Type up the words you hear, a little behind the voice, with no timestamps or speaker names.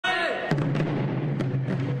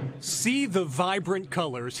See the vibrant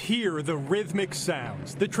colors, hear the rhythmic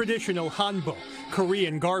sounds, the traditional hanbok,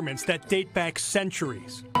 Korean garments that date back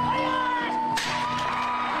centuries.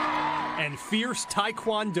 And fierce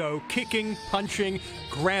taekwondo, kicking, punching,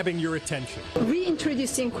 grabbing your attention.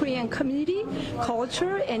 Reintroducing Korean community,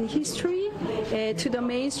 culture, and history to the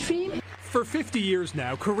mainstream. For 50 years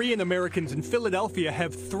now, Korean Americans in Philadelphia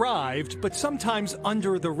have thrived, but sometimes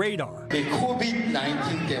under the radar.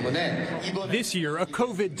 This year, a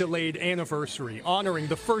COVID-delayed anniversary, honoring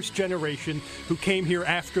the first generation who came here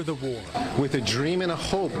after the war. With a dream and a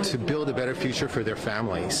hope to build a better future for their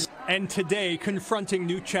families. And today, confronting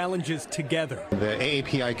new challenges together. The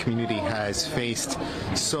AAPI community has faced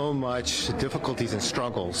so much difficulties and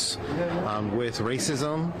struggles with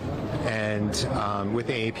racism and with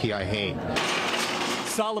AAPI hate.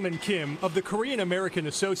 Solomon Kim of the Korean American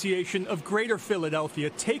Association of Greater Philadelphia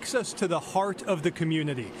takes us to the heart of the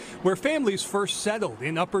community, where families first settled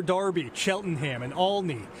in Upper Darby, Cheltenham, and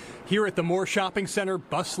Olney. Here at the Moore Shopping Center,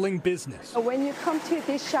 bustling business. When you come to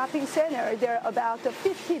this shopping center, there are about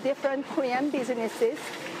 50 different Korean businesses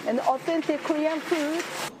and authentic Korean food.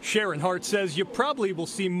 Sharon Hart says you probably will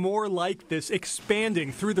see more like this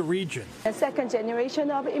expanding through the region. The second generation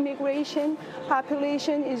of immigration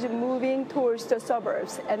population is moving towards the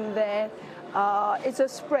suburbs, and then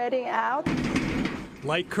it's spreading out.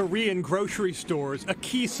 Like Korean grocery stores, a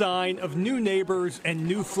key sign of new neighbors and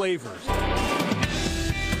new flavors.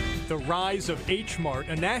 The rise of H Mart,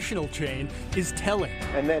 a national chain, is telling.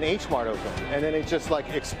 And then H Mart opened, and then it just like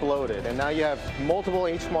exploded. And now you have multiple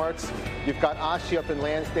H Marts. You've got Ashi up in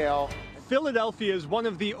Lansdale. Philadelphia is one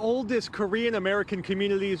of the oldest Korean American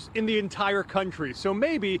communities in the entire country. So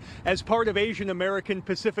maybe as part of Asian American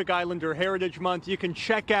Pacific Islander Heritage Month, you can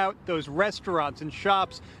check out those restaurants and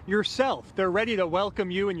shops yourself. They're ready to welcome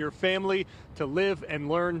you and your family to live and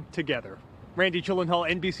learn together. Randy Gyllenhaal,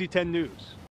 NBC 10 News.